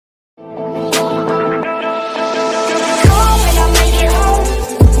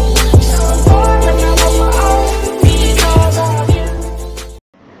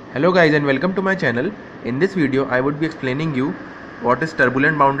Hello guys and welcome to my channel. In this video I would be explaining you what is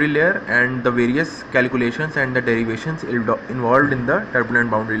turbulent boundary layer and the various calculations and the derivations involved in the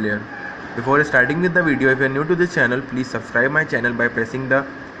turbulent boundary layer. Before starting with the video, if you are new to this channel, please subscribe my channel by pressing the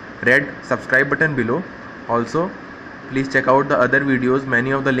red subscribe button below. Also, please check out the other videos.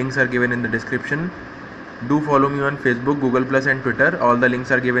 Many of the links are given in the description. Do follow me on Facebook, Google Plus and Twitter. All the links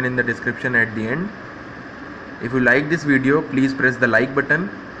are given in the description at the end. If you like this video, please press the like button.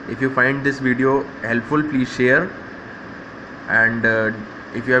 If you find this video helpful, please share, and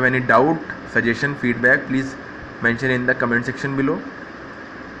if you have any doubt, suggestion, feedback, please mention in the comment section below.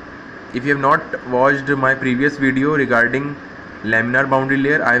 If you have not watched my previous video regarding laminar boundary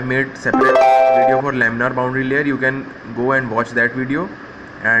layer, I have made separate video for laminar boundary layer. You can go and watch that video,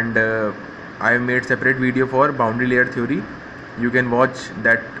 and I have made separate video for boundary layer theory. You can watch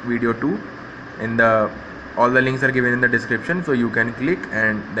that video too. All the links are given in the description, so you can click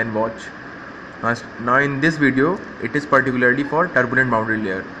and then watch. Now in this video, it is particularly for turbulent boundary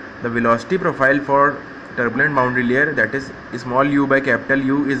layer. The velocity profile for turbulent boundary layer, that is small u by capital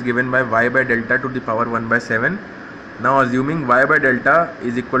U, is given by y by delta to the power 1 by 7. Now assuming y by delta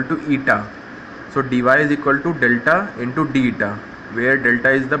is equal to eta, so dy is equal to delta into d eta, where delta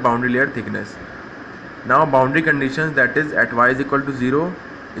is the boundary layer thickness. Now boundary conditions, that is at y is equal to 0,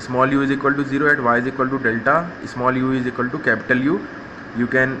 small u is equal to 0, at y is equal to delta, small u is equal to capital U. You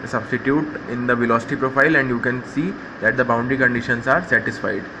can substitute in the velocity profile and you can see that the boundary conditions are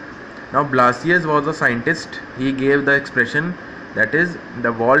satisfied. Now Blasius was a scientist. He gave the expression, that is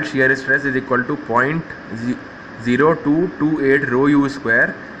the wall shear stress is equal to 0.0228 rho u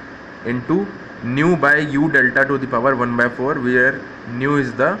square into nu by u delta to the power 1 by 4, where nu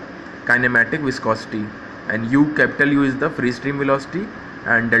is the kinematic viscosity and u capital U is the free stream velocity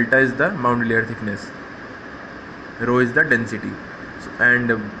and delta is the boundary layer thickness, rho is the density.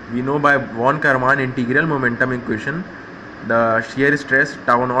 And we know by von Karman integral momentum equation, the shear stress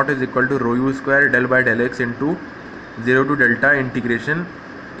tau naught is equal to rho u square del by del x into 0 to delta integration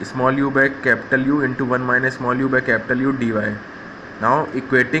small u by capital U into 1 minus small u by capital U dy. Now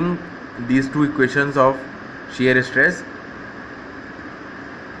equating these two equations of shear stress,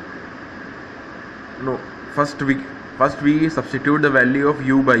 First we substitute the value of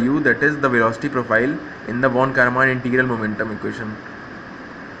u by u, that is the velocity profile, in the von Karman integral momentum equation.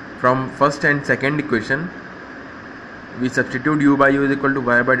 From first and second equation, we substitute u by u is equal to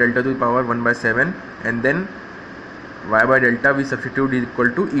y by delta to the power 1 by 7, and then y by delta we substitute is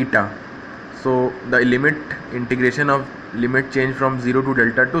equal to eta. So the limit change from 0 to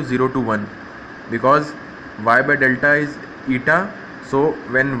delta to 0 to 1, because y by delta is eta, so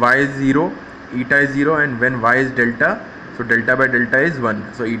when y is 0, eta is 0, and when y is delta, so delta by delta is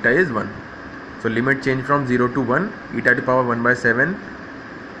 1, so eta is 1. So limit change from 0 to 1, eta to the power 1 by 7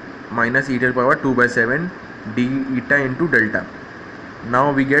 minus eta to the power 2 by 7 d eta into delta.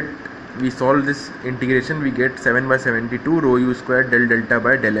 Now we solve this integration, we get 7 by 72 rho u square del delta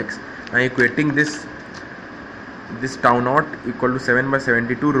by del x. Now equating this tau naught equal to 7 by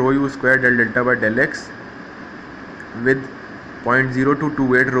 72 rho u square del delta by del x with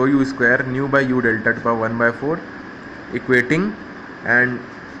 0.0228 rho u square nu by u delta to the power 1 by 4, equating and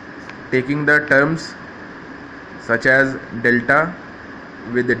taking the terms such as delta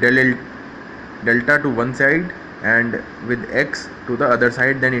with the delta to one side and with x to the other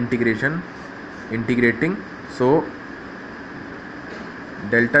side, then integrating. So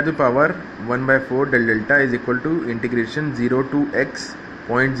delta to the power 1 by 4 del delta is equal to integration 0 to x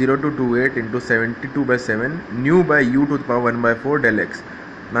 0.0228 into 72 by 7 nu by u to the power 1 by 4 del x.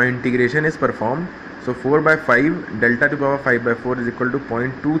 Now integration is performed, so 4 by 5 delta to the power 5 by 4 is equal to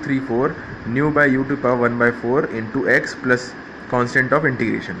 0.234 nu by u to the power 1 by 4 into x plus constant of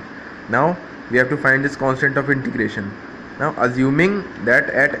integration. Now we have to find this constant of integration. Now assuming that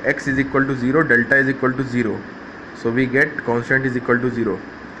at x is equal to 0, delta is equal to 0, so we get constant is equal to 0.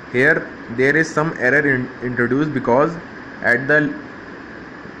 Here there is some error introduced, because at the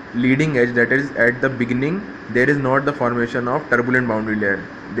leading edge, that is at the beginning, there is not the formation of turbulent boundary layer.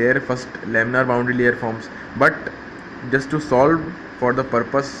 There first laminar boundary layer forms, but just to solve, for the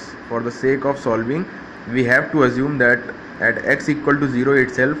sake of solving, we have to assume that at x equal to 0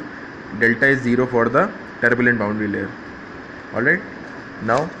 itself, delta is 0 for the turbulent boundary layer. Alright,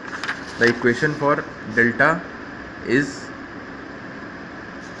 now the equation for delta is,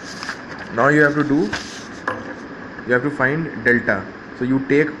 now you have to find delta. So you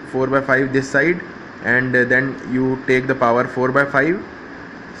take 4 by 5 this side, and then you take the power 4 by 5.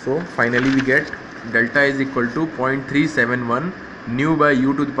 So finally we get delta is equal to 0.371 nu by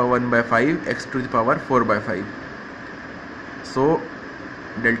u to the power 1 by 5 x to the power 4 by 5. So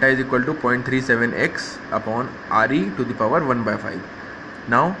delta is equal to 0.37x upon RE to the power 1 by 5.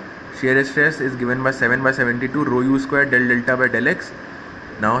 Now shear stress is given by 7 by 72 rho u square del delta by del x.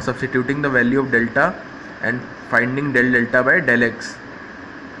 Now substituting the value of delta and finding del delta by del x.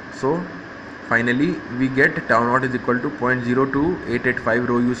 So finally we get tau naught is equal to 0.02885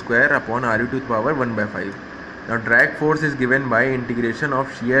 rho u square upon RE to the power 1 by 5. Now drag force is given by integration of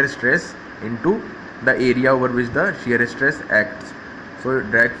shear stress into the area over which the shear stress acts. So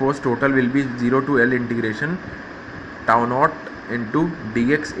drag force total will be 0 to L integration tau naught into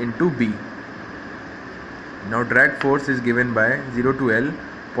dx into b. Now drag force is given by 0 to L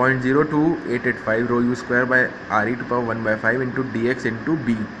 0.02885 rho u square by RE to power 1 by 5 into dx into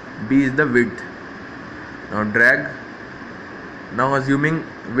b. B is the width. Now drag, now assuming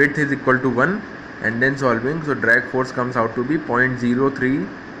width is equal to 1 and then solving, so drag force comes out to be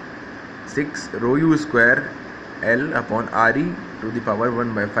 0.036 rho u square L upon RE to the power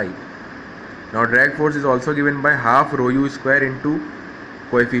 1 by 5. Now drag force is also given by half rho u square into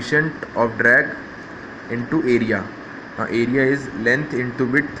coefficient of drag into area. Now area is length into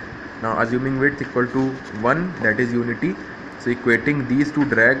width. Now assuming width equal to 1, that is unity, so equating these two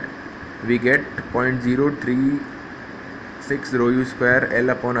drag, we get 0.036 rho u square L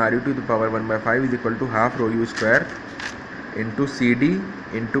upon RU to the power 1 by 5 is equal to half rho u square into CD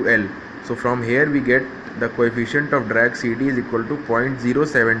into L. So from here we get the coefficient of drag CD is equal to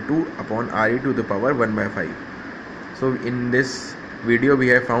 0.072 upon RE to the power 1 by 5. So in this video we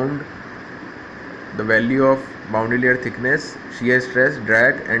have found the value of boundary layer thickness, shear stress,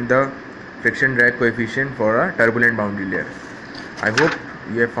 drag and the friction drag coefficient for a turbulent boundary layer. I hope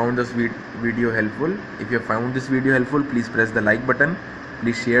you have found this video helpful. If you have found this video helpful, please press the like button.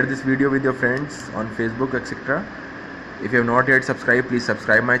 Please share this video with your friends on Facebook, etc. If you have not yet subscribed, please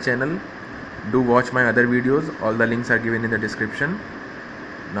subscribe my channel. Do watch my other videos. All the links are given in the description.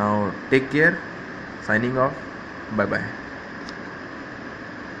 Now take care. Signing off. Bye bye.